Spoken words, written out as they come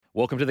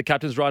Welcome to the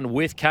Captain's Run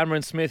with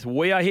Cameron Smith.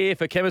 We are here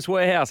for Chemist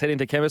Warehouse. Head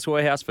into Chemist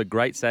Warehouse for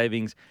great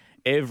savings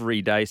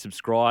every day.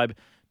 Subscribe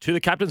to the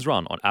Captain's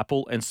Run on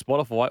Apple and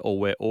Spotify or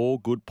where all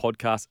good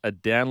podcasts are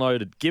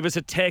downloaded. Give us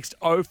a text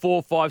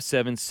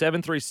 0457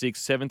 736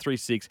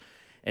 736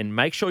 and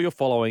make sure you're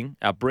following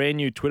our brand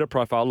new Twitter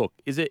profile. Look,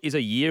 is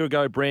a year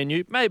ago brand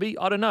new? Maybe.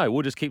 I don't know.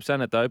 We'll just keep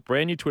saying it though.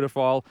 Brand new Twitter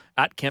file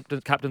at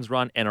Captain's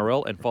Run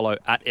NRL and follow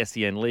at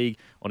SEN League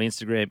on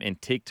Instagram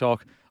and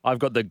TikTok. I've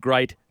got the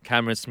great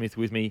Cameron Smith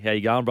with me. How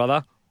you going,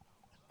 brother?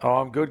 Oh,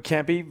 I'm good,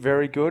 Campy.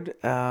 Very good.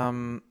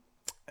 How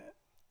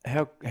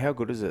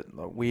good is it?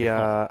 We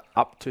are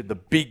up to the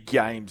big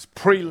games.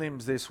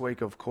 Prelims this week,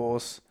 of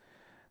course.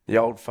 The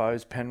old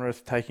foes,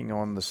 Penrith taking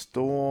on the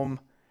Storm,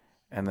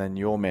 and then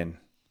your men,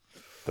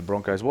 the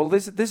Broncos. Well,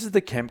 this is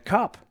the Kemp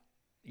Cup.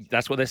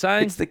 That's what they're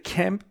saying? It's the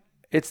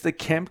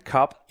Kemp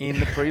Cup in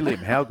the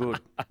prelim. How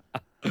good?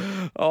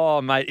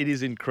 Oh, mate, it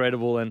is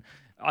incredible. And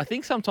I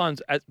think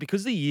sometimes,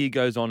 because the year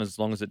goes on as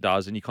long as it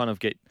does, and you kind of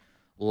get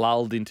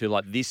lulled into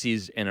like, this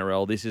is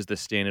NRL, this is the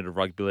standard of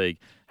rugby league,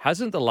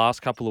 hasn't the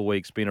last couple of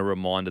weeks been a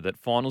reminder that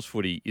finals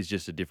footy is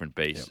just a different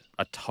beast,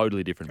 a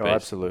totally different beast?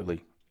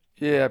 Absolutely.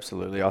 Yeah,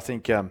 absolutely. I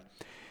think, and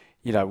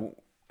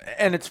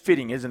it's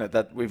fitting, isn't it,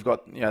 that we've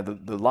got,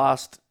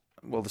 the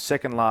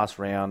second last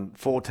round,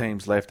 4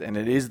 teams left, and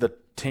it is the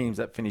teams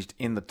that finished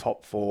in the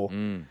top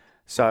 4.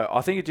 So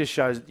I think it just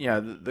shows,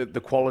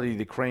 the quality,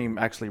 the cream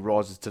actually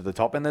rises to the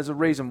top. And there's a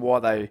reason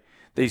why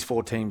these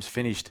 4 teams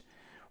finished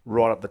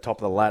right up the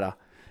top of the ladder.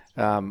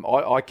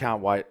 I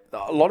can't wait.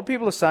 A lot of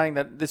people are saying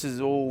that this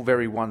is all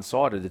very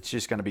one-sided. It's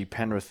just going to be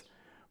Penrith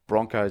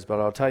Broncos. But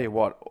I'll tell you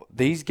what,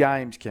 these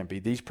games,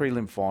 Kempy, these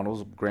prelim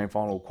finals, grand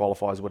final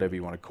qualifiers, whatever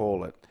you want to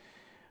call it,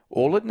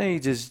 all it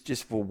needs is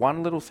just for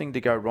one little thing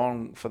to go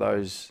wrong for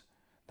those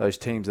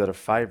teams that are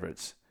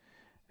favourites,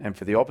 and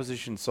for the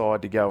opposition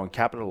side to go and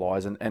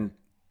capitalise and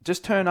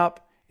just turn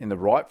up in the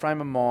right frame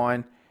of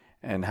mind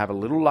and have a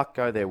little luck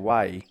go their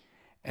way,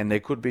 and there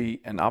could be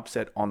an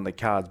upset on the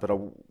cards. But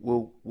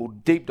we'll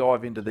deep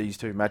dive into these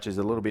 2 matches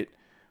a little bit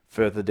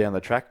further down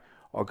the track.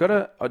 I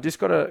just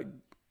got to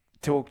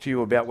talk to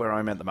you about where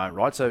I'm at the moment,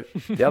 right? So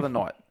the other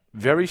night,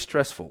 very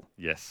stressful.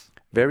 Yes.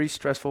 Very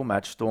stressful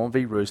match, Storm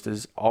v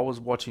Roosters. I was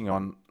working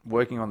on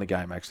the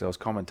game, actually. I was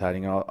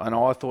commentating, and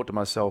I thought to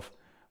myself,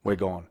 we're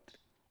gone.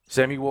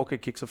 Sammy Walker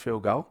kicks a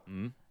field goal.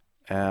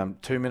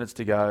 2 minutes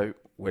to go.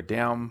 We're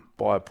down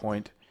by a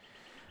point.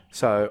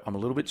 So I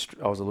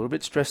was a little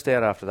bit stressed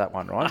out after that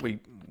one, right? We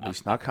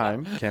snuck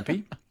home,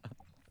 Kempy.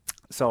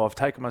 So I've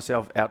taken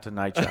myself out to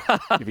nature.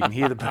 If you can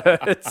hear the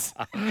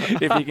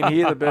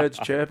birds,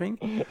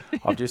 chirping,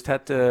 I've just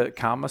had to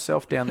calm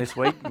myself down this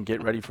week and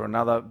get ready for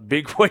another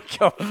big week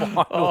of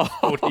final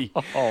footy.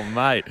 Oh,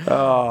 mate.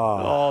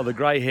 Oh, the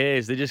grey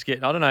hairs. They just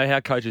get... I don't know how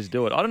coaches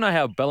do it. I don't know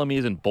how Bellamy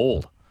isn't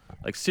bald.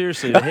 Like,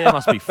 seriously, the hair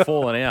must be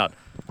falling out.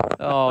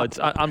 Oh, it's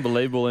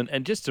unbelievable.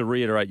 And just to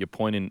reiterate your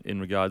point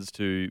in regards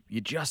to, you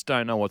just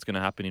don't know what's going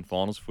to happen in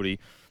finals footy.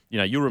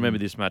 You'll remember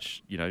this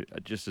match,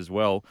 just as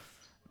well.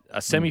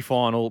 A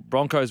semi-final,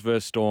 Broncos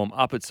versus Storm,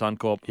 up at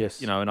Suncorp.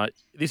 Yes.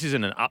 This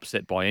isn't an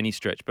upset by any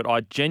stretch, but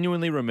I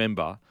genuinely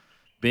remember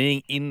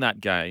being in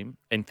that game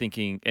and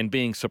thinking and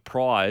being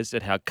surprised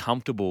at how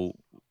comfortable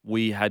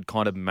we had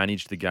kind of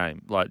managed the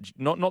game. Like,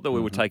 not that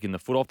we were taking the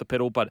foot off the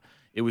pedal, but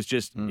it was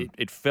just,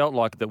 it felt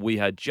like that we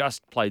had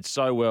just played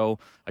so well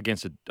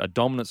against a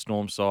dominant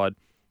Storm side,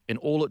 and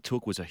all it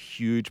took was a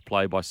huge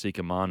play by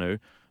Sika Manu.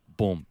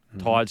 Boom.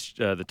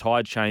 The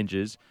tide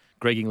changes.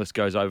 Greg Inglis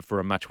goes over for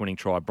a match-winning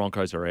try.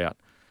 Broncos are out.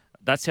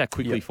 That's how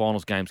quickly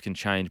finals games can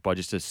change by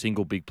just a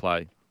single big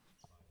play.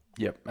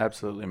 Yep,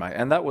 absolutely, mate.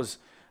 And I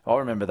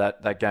remember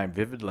that game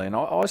vividly, and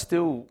I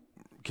still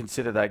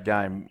consider that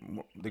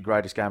game the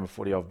greatest game of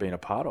footy I've been a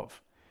part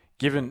of.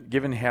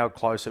 Given how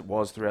close it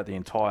was throughout the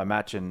entire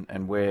match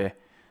and where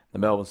the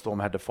Melbourne Storm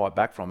had to fight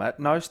back from. At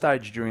no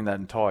stage during that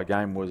entire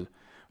game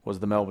was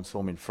the Melbourne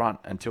Storm in front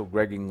until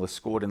Greg Inglis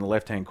scored in the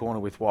left-hand corner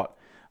with I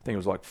think it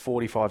was like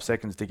 45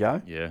 seconds to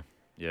go. Yeah.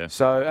 Yeah.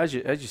 So as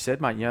you said,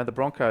 mate, the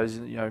Broncos,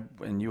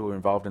 and you were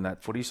involved in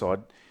that footy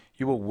side,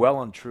 you were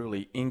well and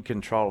truly in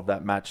control of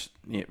that match.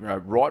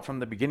 Right from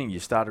the beginning, you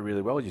started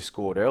really well. You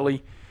scored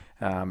early.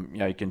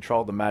 You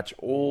controlled the match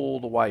all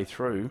the way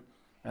through,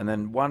 and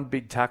then one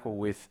big tackle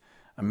with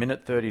a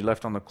minute 30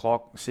 left on the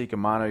clock. Sika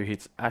Manu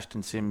hits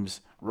Ashton Sims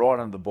right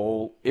under the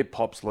ball. It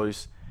pops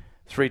loose.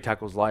 3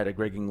 tackles later,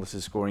 Greg Inglis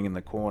is scoring in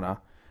the corner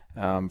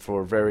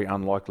for a very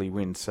unlikely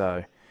win.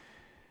 So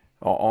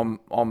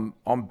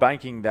I'm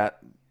banking that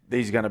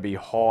these are going to be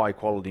high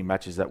quality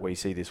matches that we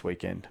see this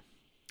weekend.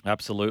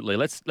 Absolutely.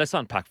 Let's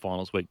unpack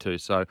finals week 2.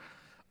 So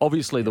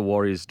obviously the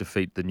Warriors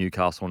defeat the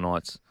Newcastle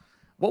Knights.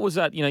 What was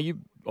that? You've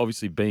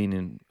obviously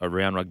been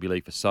around rugby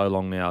league for so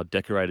long now,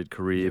 decorated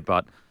career,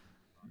 but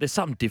there's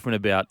something different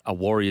about a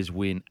Warriors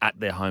win at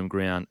their home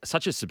ground.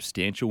 Such a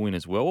substantial win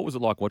as well. What was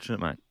it like watching it,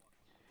 mate?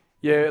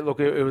 Yeah, look,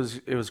 it was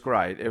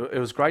great. It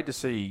was great to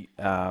see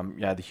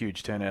the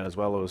huge turnout as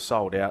well. It was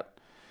sold out,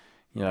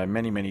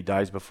 many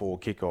days before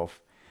kickoff.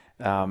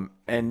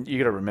 And you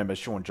got to remember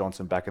Sean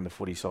Johnson back in the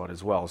footy side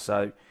as well.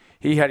 So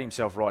he had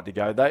himself right to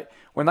go.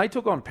 When they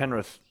took on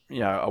Penrith,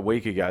 a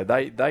week ago,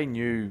 they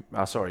knew.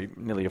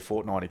 Nearly a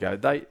fortnight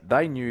ago,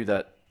 they knew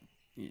that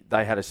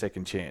they had a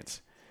second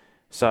chance.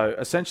 So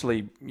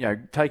essentially,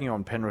 taking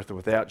on Penrith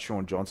without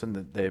Shaun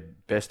Johnson, their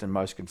best and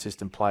most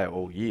consistent player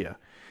all year,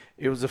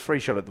 it was a free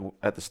shot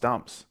at the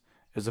stumps.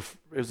 It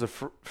was a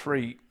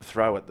free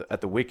throw at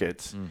the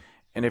wickets.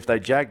 And if they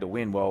jagged a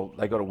win, well,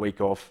 they got a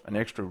week off, an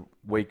extra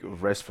week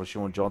of rest for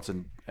Shaun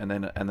Johnson, and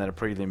then a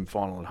prelim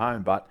final at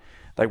home. But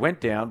they went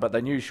down, but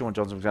they knew Shaun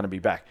Johnson was going to be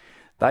back.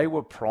 They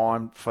were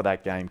primed for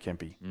that game,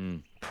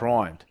 Kempy.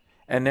 Primed.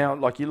 And now,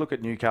 like you look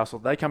at Newcastle,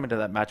 they come into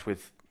that match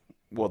with,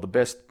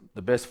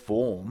 the best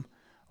form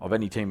of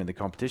any team in the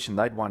competition.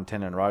 They'd won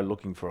 10 in a row,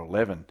 looking for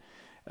 11.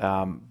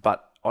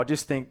 But I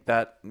just think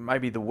that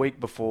maybe the week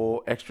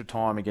before, extra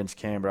time against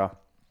Canberra,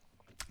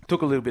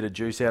 took a little bit of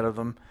juice out of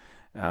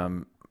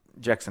them.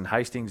 Jackson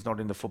Hastings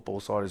not in the football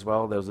side as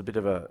well. There was a bit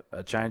of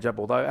a change-up,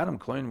 although Adam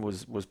Clune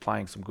was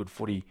playing some good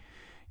footy,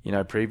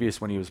 previous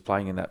when he was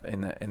playing in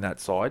that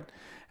side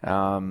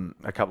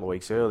a couple of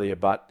weeks earlier.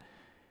 But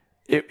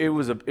it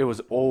was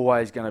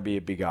always going to be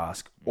a big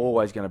ask,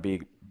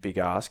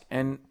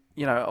 And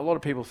a lot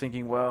of people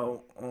thinking,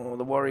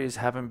 the Warriors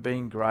haven't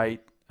been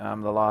great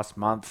the last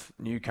month.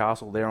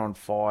 Newcastle, they're on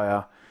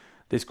fire.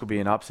 This could be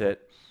an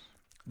upset.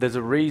 There's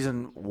a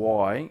reason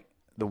why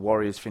the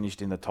Warriors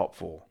finished in the top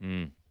 4.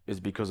 Is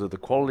because of the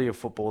quality of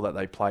football that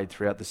they played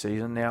throughout the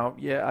season. Now,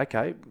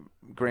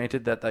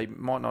 granted that they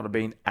might not have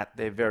been at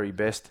their very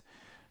best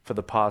for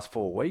the past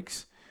 4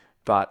 weeks,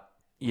 but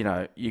you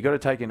got to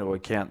take into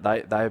account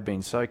they have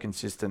been so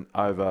consistent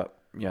over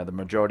the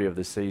majority of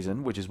the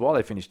season, which is why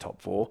they finished top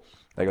 4.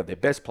 They got their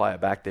best player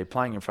back. They're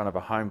playing in front of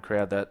a home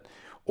crowd that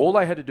all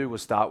they had to do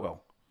was start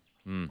well.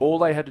 All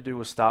they had to do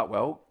was start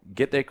well,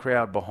 get their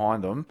crowd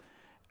behind them,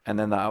 and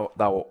then they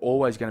were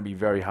always going to be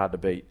very hard to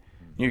beat.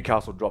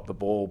 Newcastle dropped the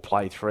ball,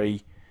 play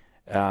 3,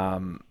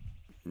 and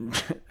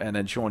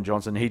then Shaun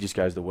Johnson, he just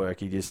goes to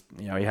work. He just,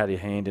 he had his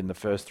hand in the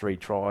first 3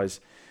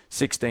 tries,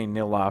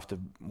 16-0 after,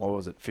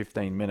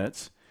 15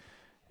 minutes.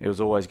 It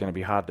was always going to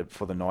be hard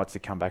for the Knights to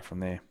come back from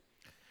there.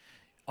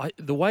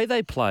 The way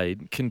they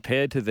played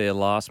compared to their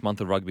last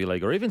month of rugby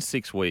league, or even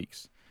 6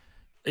 weeks,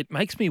 it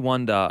makes me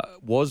wonder,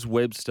 was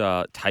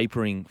Webster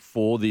tapering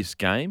for this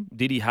game?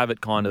 Did he have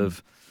it kind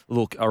of,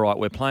 look, all right,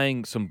 we're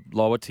playing some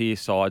lower tier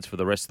sides for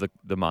the rest of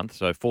the month,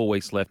 so 4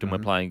 weeks left, and we're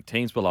playing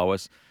teams below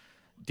us.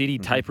 Did he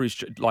taper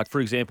his, for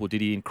example, did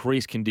he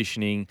increase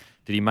conditioning?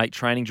 Did he make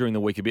training during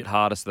the week a bit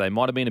harder so they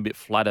might have been a bit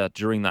flatter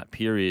during that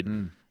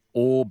period,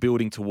 or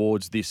building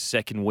towards this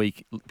second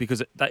week?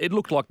 Because it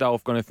looked like they were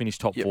going to finish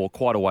top 4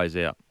 quite a ways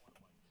out.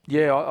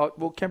 Yeah,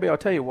 Kemby, I'll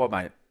tell you what,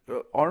 mate.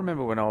 I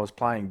remember when I was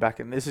playing back,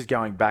 and this is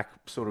going back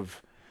sort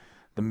of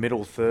the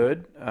middle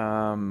third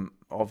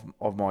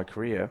of my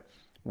career,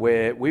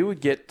 where we would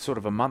get sort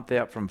of a month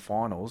out from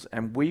finals,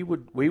 and we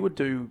would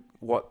do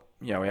what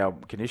our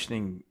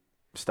conditioning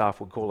staff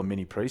would call a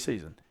mini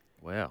preseason.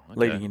 Wow! Okay.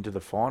 Leading into the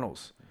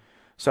finals.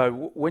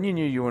 So when you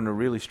knew you were in a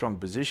really strong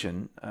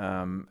position,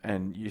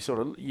 and you sort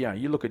of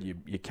you look at your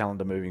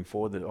calendar moving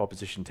forward, the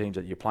opposition teams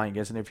that you're playing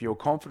against, and if you're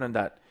confident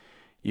that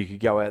you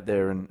could go out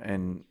there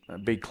and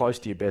be close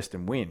to your best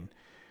and win,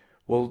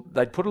 well,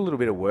 they'd put a little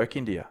bit of work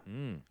into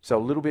you. So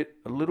a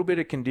little bit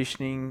of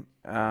conditioning,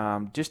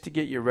 just to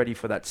get you ready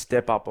for that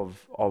step up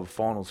of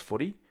finals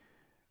footy,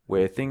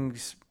 where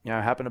things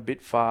happen a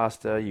bit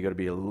faster. You got to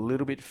be a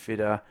little bit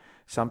fitter.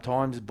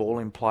 Sometimes ball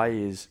in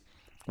play is,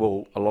 a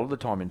lot of the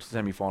time in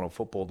semi-final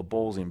football, the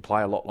ball's in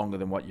play a lot longer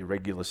than what your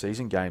regular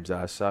season games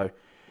are. So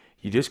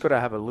you just got to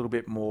have a little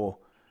bit more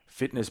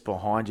fitness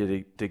behind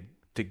you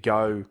to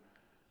go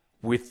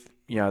with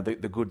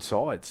the good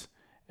sides.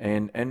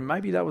 And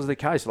maybe that was the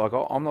case. Like,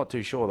 I'm not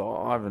too sure.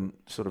 I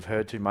haven't sort of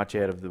heard too much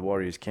out of the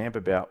Warriors camp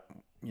about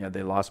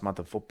their last month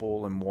of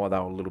football and why they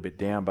were a little bit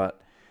down.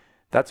 But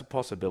that's a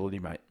possibility,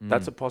 mate.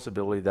 That's a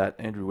possibility that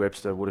Andrew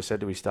Webster would have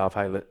said to his staff,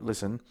 hey,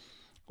 listen,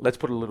 let's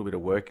put a little bit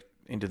of work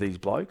into these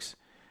blokes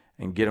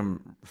and get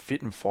them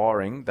fit and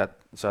firing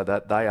so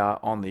that they are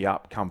on the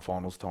up come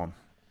finals time.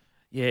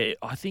 Yeah,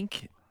 I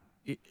think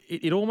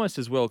it almost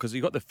as well, because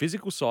you've got the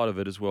physical side of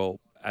it as well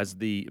as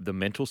the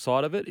mental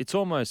side of it. It's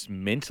almost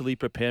mentally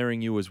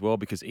preparing you as well,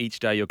 because each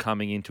day you're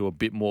coming into a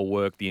bit more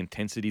work, the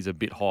intensity's a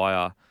bit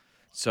higher.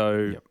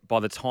 So by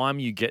the time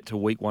you get to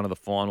week 1 of the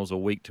finals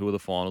or week 2 of the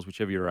finals,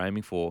 whichever you're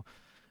aiming for,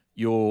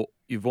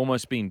 you've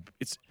almost been.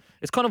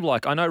 It's kind of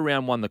like, I know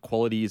round 1 the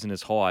quality isn't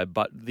as high,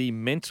 but the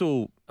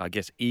mental, I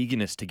guess,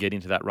 eagerness to get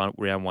into that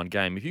round 1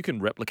 game, if you can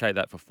replicate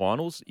that for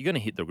finals, you're going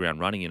to hit the ground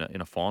running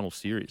in a final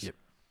series.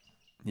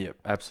 Yep,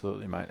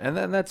 absolutely, mate. And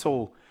then that's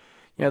all.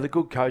 The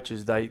good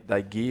coaches, they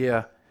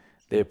gear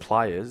their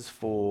players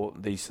for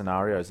these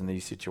scenarios and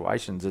these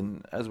situations.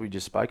 And as we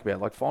just spoke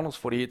about, like finals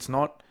footy, it's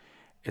not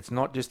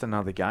just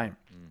another game.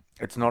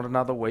 It's not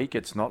another week.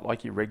 It's not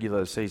like your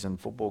regular season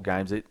football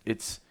games.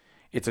 It's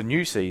a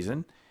new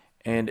season,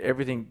 and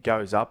everything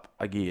goes up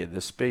a gear.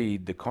 The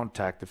speed, the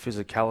contact, the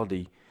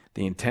physicality,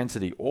 the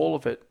intensity, all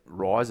of it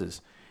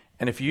rises.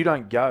 And if you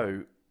don't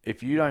go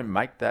if you don't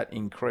make that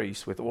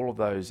increase with all of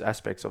those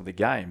aspects of the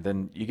game,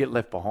 then you get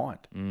left behind.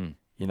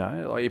 You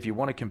know, like if you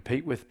want to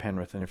compete with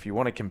Penrith and if you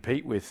want to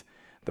compete with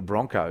the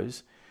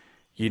Broncos,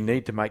 you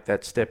need to make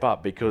that step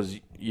up because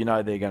you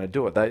know they're going to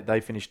do it.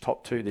 They finished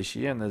top 2 this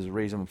year, and there's a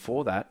reason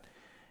for that.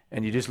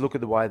 And you just look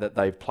at the way that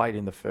they've played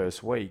in the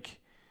first week.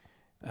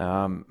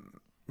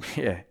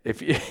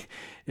 If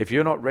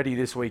you're not ready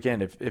this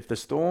weekend, if the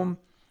Storm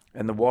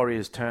and the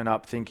Warriors turn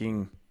up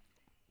thinking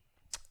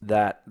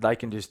that they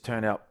can just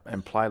turn out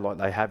and play like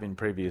they have in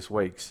previous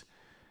weeks,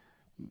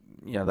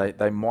 you know,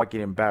 they might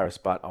get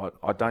embarrassed, but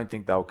I don't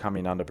think they'll come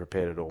in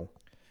underprepared at all.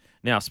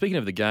 Now, speaking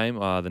of the game,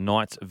 the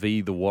Knights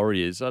v. the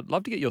Warriors, I'd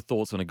love to get your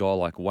thoughts on a guy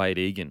like Wade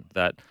Egan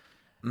that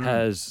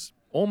has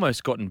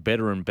almost gotten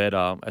better and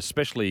better,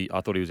 especially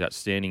I thought he was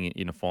outstanding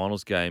in a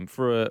finals game.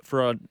 For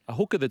a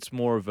hooker that's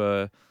more of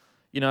a,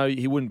 you know,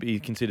 he wouldn't be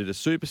considered a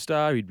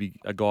superstar. He'd be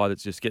a guy that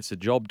just gets the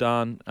job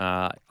done.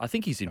 I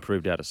think he's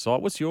improved out of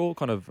sight. What's your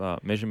kind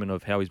of measurement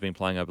of how he's been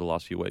playing over the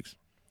last few weeks?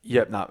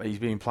 Yep, no, he's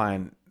been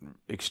playing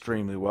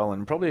extremely well,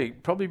 and probably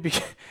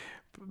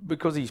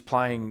because he's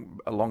playing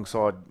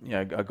alongside, you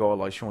know, a guy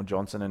like Sean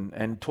Johnson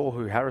and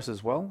Tohu Harris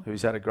as well,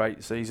 who's had a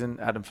great season,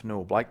 Adam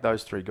Fanua-Blake,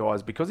 those 3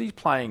 guys. Because he's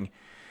playing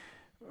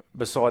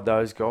beside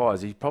those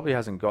guys, he probably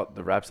hasn't got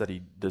the raps that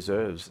he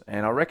deserves.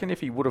 And I reckon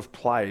if he would have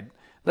played,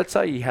 let's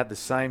say he had the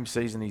same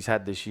season he's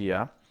had this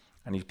year,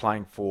 and he's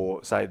playing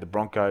for, say, the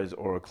Broncos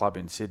or a club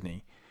in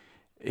Sydney,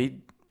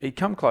 he'd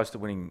come close to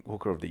winning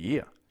Hooker of the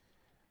Year.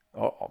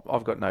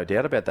 I've got no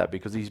doubt about that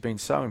because he's been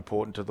so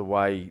important to the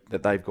way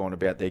that they've gone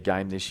about their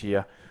game this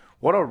year.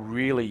 What I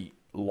really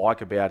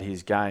like about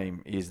his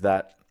game is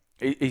that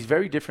he's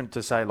very different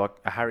to, say, like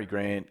a Harry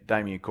Grant,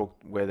 Damien Cook,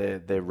 where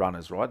they're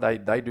runners, right?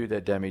 They do their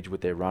damage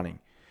with their running.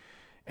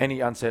 Any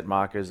unset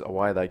markers,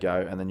 away they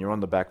go, and then you're on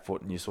the back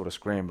foot and you're sort of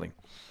scrambling.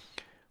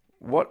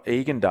 What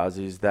Egan does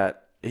is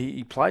that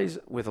he plays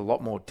with a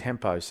lot more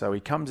tempo. So he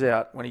comes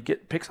out, when he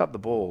picks up the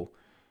ball,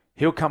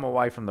 he'll come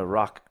away from the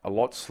ruck a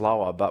lot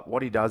slower, but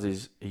what he does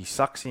is he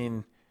sucks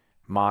in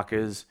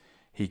markers,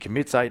 he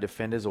commits 8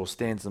 defenders or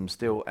stands them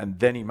still, and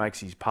then he makes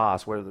his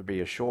pass, whether it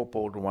be a short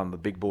ball to one of the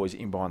big boys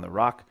in behind the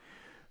ruck,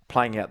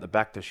 playing out the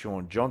back to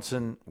Sean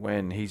Johnson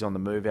when he's on the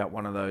move out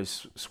one of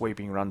those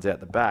sweeping runs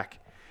out the back.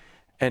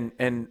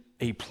 And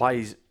he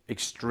plays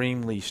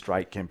extremely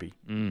straight, Kempy.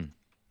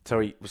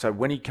 So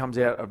when he comes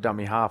out of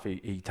dummy half,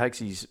 he takes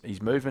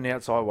his movement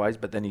out sideways,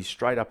 but then he's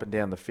straight up and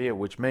down the field,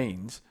 which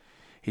means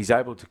he's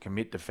able to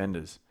commit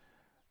defenders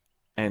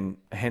and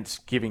hence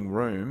giving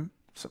room,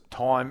 some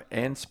time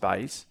and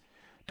space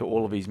to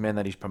all of his men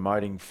that he's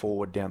promoting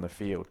forward down the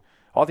field.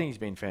 I think he's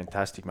been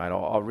fantastic, mate.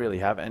 I really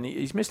have. And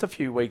he's missed a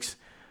few weeks.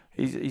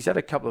 He's had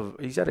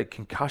a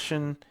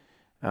concussion,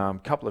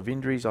 couple of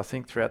injuries, I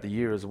think, throughout the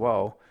year as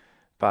well.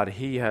 But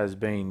he has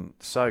been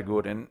so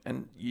good.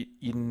 And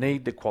you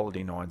need the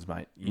quality 9s,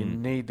 mate. You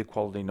need the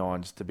quality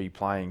 9s to be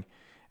playing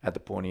at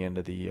the pointy end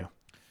of the year.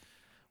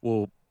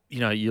 Well, you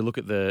know, you look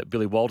at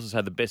Billy Walters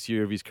had the best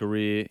year of his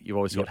career. You've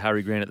always got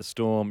Harry Grant at the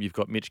Storm. You've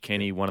got Mitch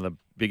Kenny, one of the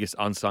biggest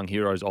unsung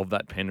heroes of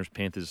that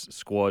Panthers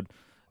squad.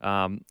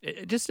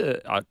 Just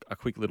a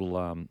quick little,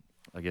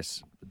 I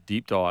guess,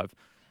 deep dive.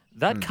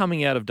 That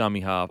coming out of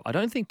dummy half, I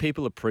don't think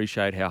people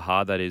appreciate how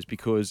hard that is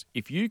because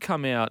if you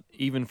come out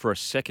even for a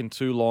second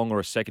too long or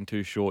a second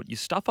too short, you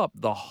stuff up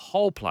the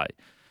whole play.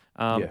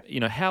 You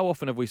know, how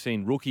often have we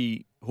seen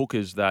rookie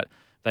hookers that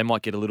they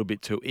might get a little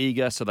bit too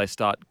eager, so they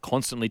start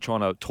constantly trying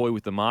to toy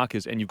with the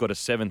markers, and you've got a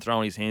 7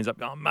 throwing his hands up,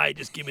 going, mate,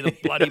 just give me the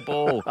bloody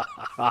ball.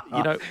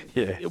 You know,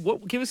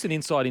 give us an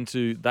insight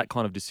into that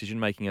kind of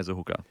decision-making as a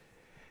hooker.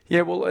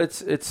 Yeah, well,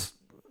 it's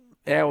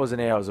hours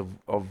and hours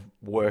of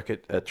work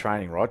at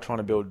training, right, trying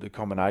to build the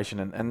combination.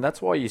 And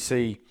that's why you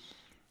see,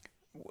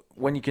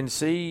 when you can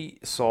see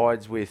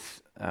sides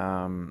with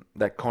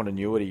that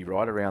continuity,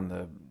 right, around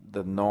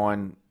the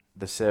 9,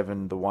 the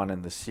 7, the 1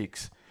 and the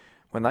 6,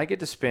 when they get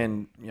to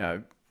spend, you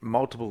know,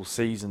 multiple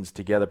seasons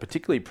together,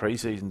 particularly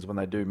pre-seasons when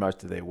they do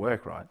most of their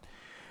work, right?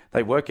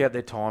 They work out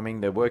their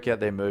timing, they work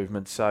out their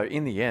movements. So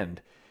in the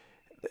end,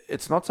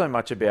 it's not so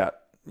much about,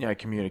 you know,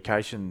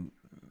 communication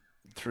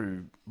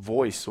through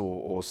voice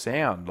or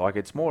sound. Like,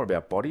 it's more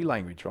about body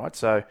language, right?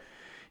 So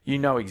you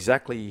know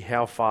exactly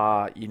how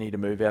far you need to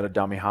move out of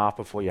dummy half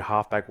before your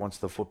halfback wants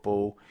the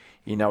football.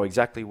 You know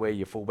exactly where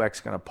your fullback's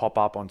going to pop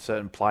up on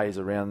certain plays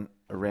around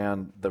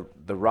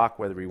the ruck,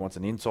 whether he wants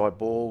an inside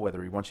ball,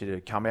 whether he wants you to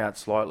come out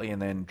slightly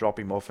and then drop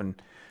him off and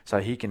so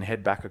he can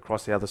head back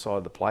across the other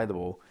side to play the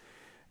ball.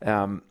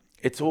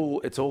 It's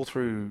all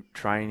through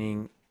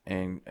training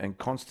and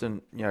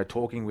constant, you know,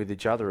 talking with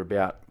each other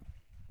about,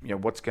 you know,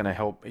 what's going to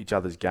help each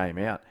other's game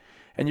out.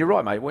 And you're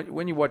right, mate.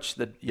 When you watch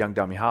the young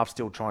dummy half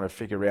still trying to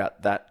figure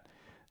out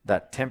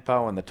that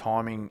tempo and the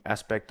timing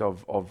aspect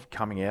of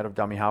coming out of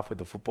dummy half with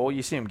the football,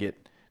 you see them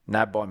get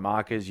nabbed by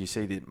markers. You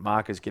see the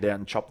markers get out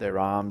and chop their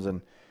arms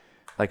and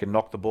they can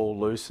knock the ball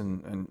loose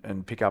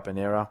and pick up an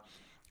error.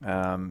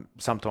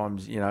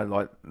 Sometimes,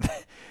 like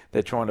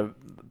they're trying to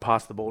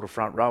pass the ball to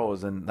front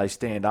rowers and they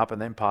stand up and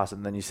then pass it,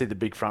 and then you see the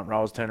big front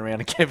rowers turn around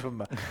and give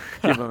them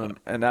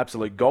an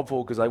absolute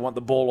gobful because they want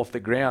the ball off the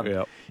ground.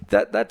 Yep.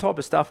 That type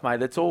of stuff,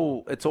 mate. It's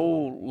all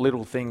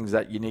little things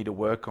that you need to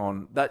work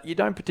on that you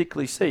don't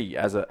particularly see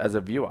as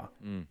a viewer.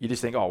 You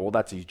just think, oh well,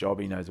 that's his job.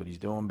 He knows what he's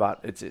doing. But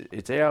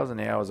it's hours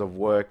and hours of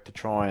work to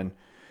try and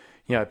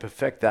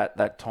perfect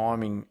that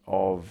timing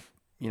of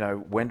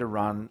when to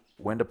run,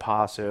 when to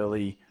pass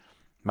early.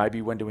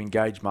 Maybe when to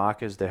engage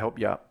markers to help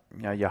your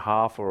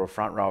half or a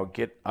front row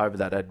get over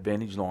that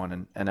advantage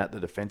line and at the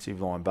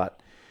defensive line.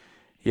 But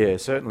yeah,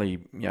 certainly,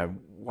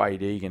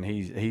 Wade Egan,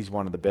 he's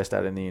one of the best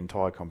at it in the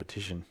entire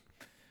competition.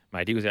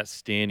 Mate, he was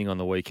outstanding on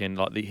the weekend.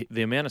 Like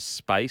the amount of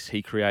space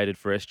he created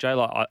for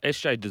SJ.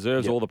 SJ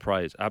deserves all the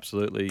praise.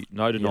 Absolutely,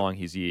 no denying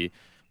his year.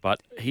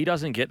 But he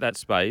doesn't get that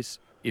space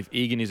if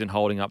Egan isn't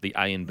holding up the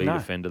A and B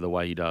defender the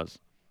way he does.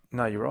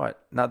 No, you're right.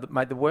 No,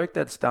 mate, the work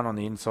that's done on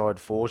the inside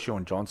for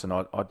Sean Johnson,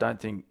 I don't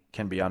think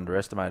can be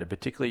underestimated.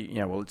 Particularly,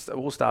 it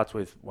all starts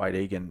with Wade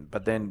Egan,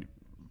 but then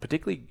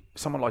particularly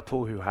someone like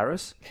Tohu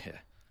Harris. Yeah.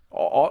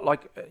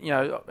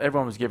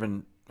 Everyone was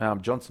given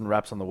Johnson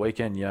raps on the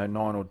weekend, 9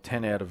 or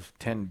 10 out of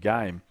 10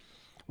 game,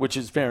 which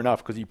is fair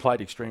enough because he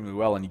played extremely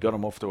well and he got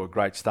him off to a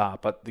great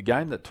start. But the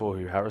game that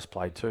Tohu Harris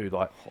played too,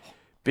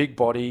 big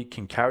body,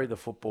 can carry the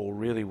football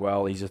really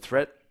well. He's a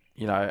threat,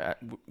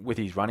 with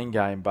his running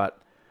game, but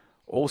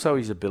also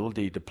his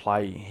ability to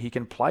play. He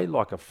can play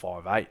like a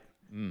 5'8".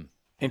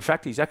 In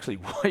fact,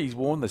 he's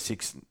worn the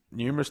 6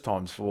 numerous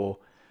times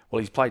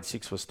he's played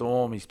 6 for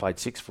Storm, he's played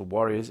 6 for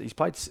Warriors,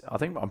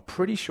 I'm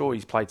pretty sure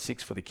he's played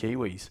 6 for the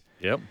Kiwis.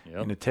 Yep.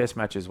 In a test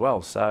match as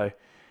well. So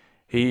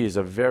he is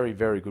a very,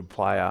 very good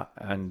player,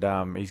 and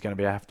he's going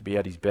to have to be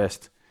at his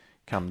best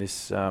come this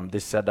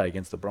Saturday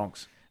against the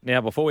Bronx. Now,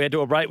 before we head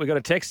to a break, we've got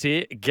a text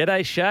here.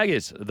 G'day,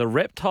 Shaggers. The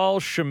reptile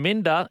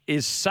Shaminda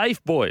is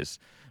safe, boys.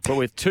 But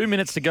with 2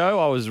 minutes to go,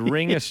 I was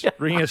ringing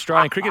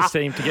Australian cricket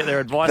team to get their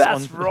advice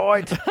That's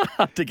right.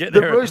 to get the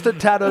rooster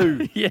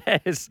tattoo.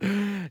 Yes.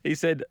 He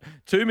said,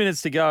 2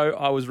 minutes to go,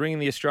 I was ringing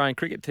the Australian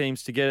cricket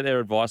teams to get their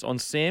advice on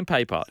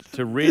sandpaper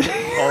to rid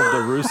of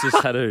the rooster's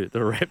tattoo,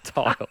 the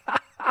reptile.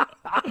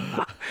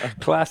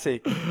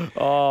 Classic.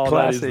 Oh,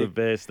 Classic. That is the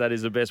best. That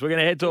is the best. We're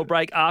going to head to a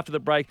break. After the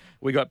break,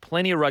 we got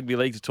plenty of rugby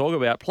league to talk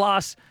about.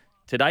 Plus,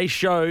 today's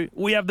show,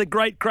 we have the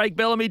great Craig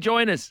Bellamy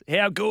join us.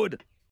 How good.